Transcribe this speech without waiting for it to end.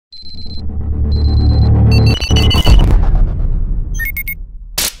Okay,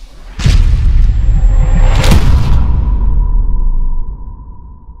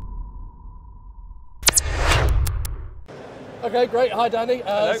 great. Hi, Danny.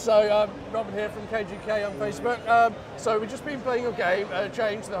 Hello. So, Robin here from KGK on Facebook. So, we've just been playing your game,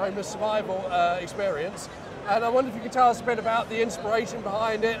 Change, the homeless survival experience. And I wonder if you could tell us a bit about the inspiration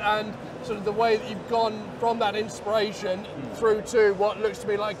behind it and sort of the way that you've gone from that inspiration through to what looks to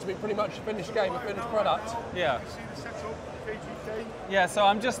be pretty much a finished game, a finished product. Yeah. Yeah, so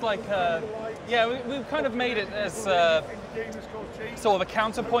I'm just like, we've kind of made it as sort of a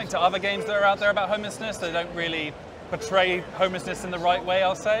counterpoint to other games that are out there about homelessness. They don't really portray homelessness in the right way,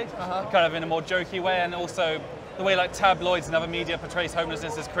 I'll say, kind of in a more jokey way, and also the way like tabloids and other media portrays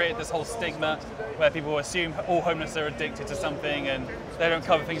homelessness has created this whole stigma where people assume all homeless are addicted to something, and they don't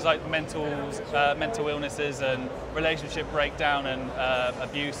cover things like mental illnesses and relationship breakdown and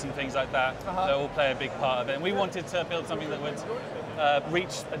abuse and things like that. They all play a big part of it. And we wanted to build something that would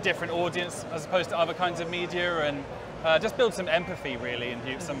reach a different audience as opposed to other kinds of media, and just build some empathy really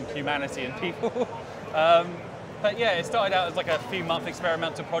and some humanity in people. But yeah, it started out as like a few month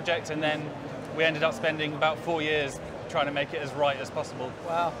experimental project, and then we ended up spending about 4 years trying to make it as right as possible.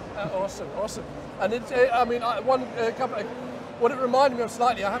 Wow, awesome, awesome. And what it reminded me of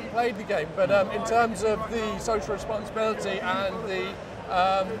slightly, I haven't played the game, but in terms of the social responsibility and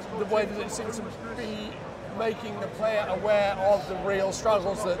the way that it seems to be making the player aware of the real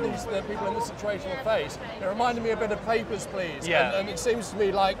struggles that the people in this situation will face. It reminded me a bit of Papers, Please. Yeah. And it seems to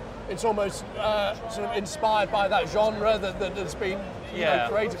me like it's almost sort of inspired by that genre that has been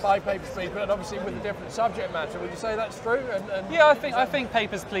created by Papers, Please, but obviously with a different subject matter. Would you say that's true? Yeah, I think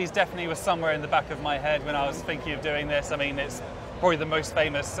Papers, Please definitely was somewhere in the back of my head when I was thinking of doing this. I mean, it's probably the most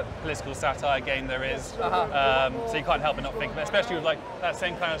famous political satire game there is, so you can't help but not think, but especially with like that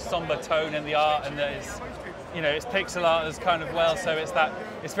same kind of somber tone in the art, and that is, you know, it's pixel art as kind of well, so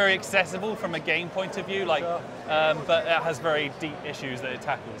it's very accessible from a game point of view, like, but it has very deep issues that it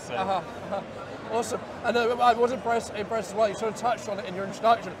tackles. So. Awesome. And I was impressed as well, you sort of touched on it in your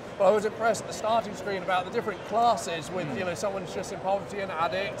introduction, but I was impressed at the starting screen about the different classes with, you know, someone's just in poverty, an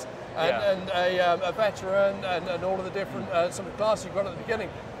addict, and a veteran, and all of the different sort of classes you've got at the beginning.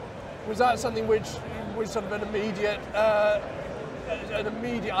 Was that something which was sort of an immediate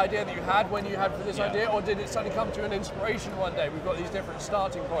idea that you had when you had for this idea, or did it suddenly come to an inspiration one day? We've got these different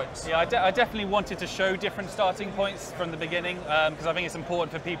starting points. Yeah, I definitely wanted to show different starting points from the beginning, because I think it's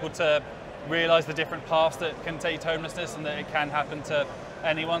important for people to realise the different paths that can take to homelessness and that it can happen to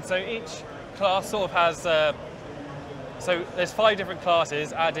anyone. So each class sort of has, so there's 5 different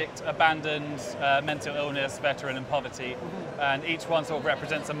classes: addict, abandoned, mental illness, veteran and poverty. And each one sort of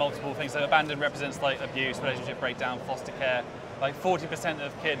represents a multiple things. So abandoned represents like abuse, relationship breakdown, foster care. Like 40%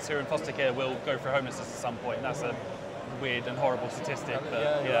 of kids who are in foster care will go through homelessness at some point. That's a weird and horrible statistic,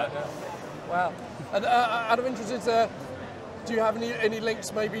 but yeah. Wow. And out of interest, do you have any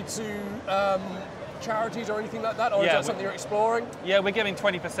links maybe to charities or anything like that, or is that something you're exploring? Yeah, we're giving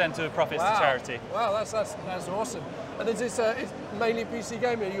 20% of profits to charity. Wow, that's awesome. And is this it's mainly a PC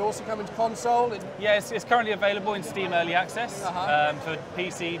game? Are you also coming to console? Yeah, it's currently available in Steam Early Access for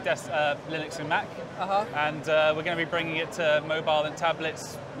PC, Linux and Mac. And we're going to be bringing it to mobile and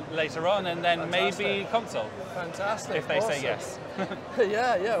tablets later on, and then maybe console. Fantastic. If they say yes.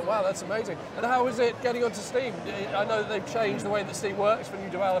 Yeah, wow, that's amazing. And how is it getting onto Steam? I know that they've changed the way that Steam works for new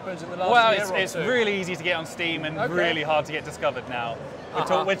developers in the last year or two. Well, it's really easy to get on Steam and really hard to get discovered now.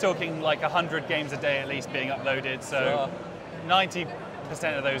 We're talking like 100 games a day at least being uploaded, so 90%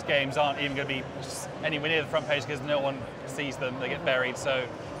 of those games aren't even going to be anywhere near the front page because no one sees them, they get buried. So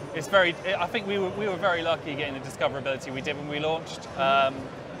it's I think we were very lucky getting the discoverability we did when we launched.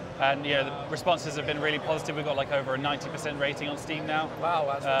 And yeah, the responses have been really positive. We've got like over a 90% rating on Steam now. Wow,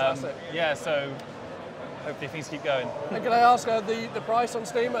 that's fantastic. Yeah, so hopefully things keep going. And can I ask the price on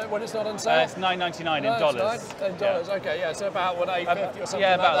Steam when it's not on sale? It's $9.99 in dollars. In dollars, okay, yeah. So about what, $8.50 or something?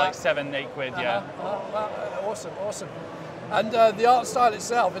 Yeah, about like like £7-8, yeah. Awesome. And the art style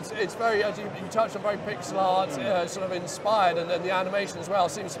itself, it's very, as you touched on, very pixel art, sort of inspired, and then the animation as well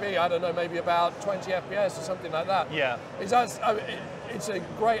seems to be, I don't know, maybe about 20 FPS or something like that. Yeah. It's a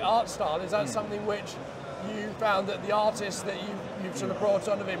great art style. Is that something which you found that the artists that you've sort of brought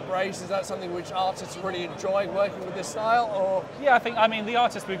on have embraced? Is that something which artists really enjoy working with this style? Or yeah, I mean the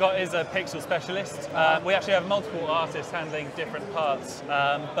artist we got is a pixel specialist. We actually have multiple artists handling different parts,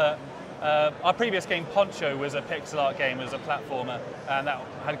 but our previous game, Poncho, was a pixel art game, it was a platformer, and that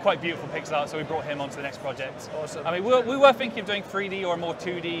had quite beautiful pixel art, so we brought him onto the next project. Awesome. I mean, we were thinking of doing 3D or a more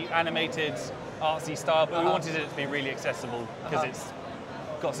 2D animated artsy style, but we wanted it to be really accessible because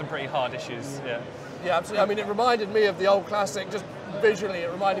got some pretty hard issues. Yeah. Yeah, absolutely. I mean, it reminded me of the old classic, just visually,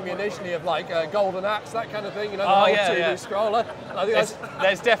 it reminded me initially of like Golden Axe, that kind of thing, you know, the whole 2D scroller. And I think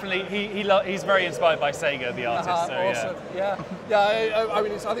there's definitely, he's very inspired by Sega, the artist. So, awesome. Yeah. I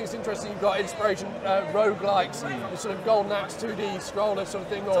mean, I think it's interesting you've got inspiration, roguelikes, the sort of Golden Axe 2D scroller sort of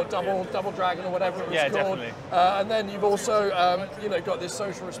thing, or Double Dragon or whatever it was called. Definitely. And then you've also, you know, got this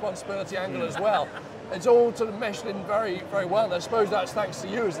social responsibility angle as well. It's all sort of meshed in very, very well. And I suppose that's thanks to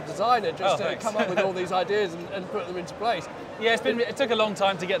you as a designer, just to come up with all these ideas and put them into place. Yeah, it took a long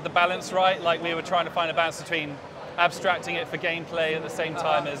time to get the balance right. Like, we were trying to find a balance between abstracting it for gameplay at the same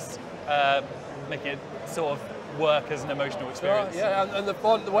time as making it sort of work as an emotional experience. Yeah, and the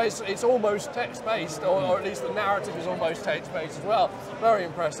font, the way it's almost text-based, or at least the narrative is almost text-based as well. Very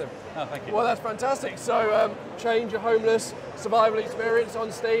impressive. Oh, thank you. Well, that's fantastic. So, Change Your Homeless survival experience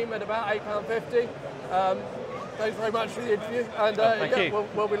on Steam at about £8.50. Thanks very much for the interview, and thank you.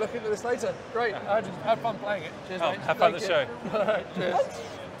 We'll be looking at this later. Great, have fun playing it. Cheers, mate. Have fun at the show. All right, cheers.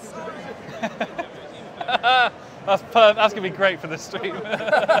 That's going to be great for the stream.